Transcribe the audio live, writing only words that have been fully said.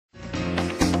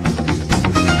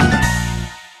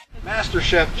Master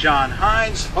Chef John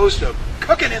Hines, host of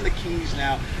Cooking in the Keys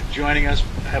now, joining us.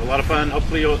 I have a lot of fun.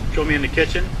 Hopefully you'll join me in the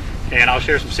kitchen, and I'll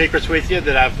share some secrets with you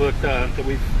that I've looked that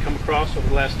we've come across over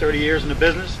the last 30 years in the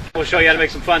business. We'll show you how to make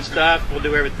some fun stuff. We'll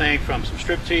do everything from some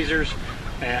strip teasers,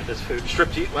 and this food,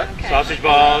 sausage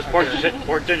balls,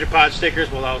 pork ginger pot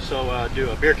stickers. We'll also do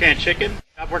a beer can chicken.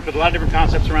 I've worked with a lot of different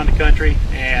concepts around the country,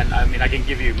 and I mean, I can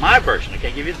give you my version. I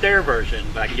can't give you their version,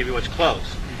 but I can give you what's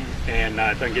close. And so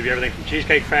I can give you everything from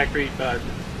Cheesecake Factory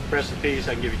recipes.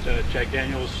 I can give you Jack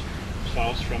Daniel's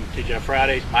sauce from TGI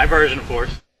Fridays. My version, of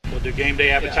course. We'll do game day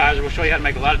appetizer. We'll show you how to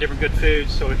make a lot of different good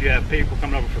foods. So if you have people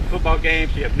coming over for football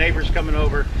games, you have neighbors coming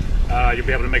over, you'll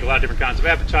be able to make a lot of different kinds of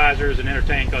appetizers and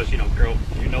entertain, because, you know, girl,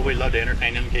 you know we love to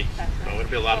entertain in the Keys. So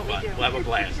it'll be a lot of fun. We'll have a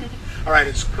blast. All right,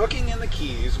 it's Cooking in the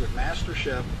Keys with Master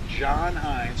Chef John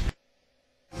Hines.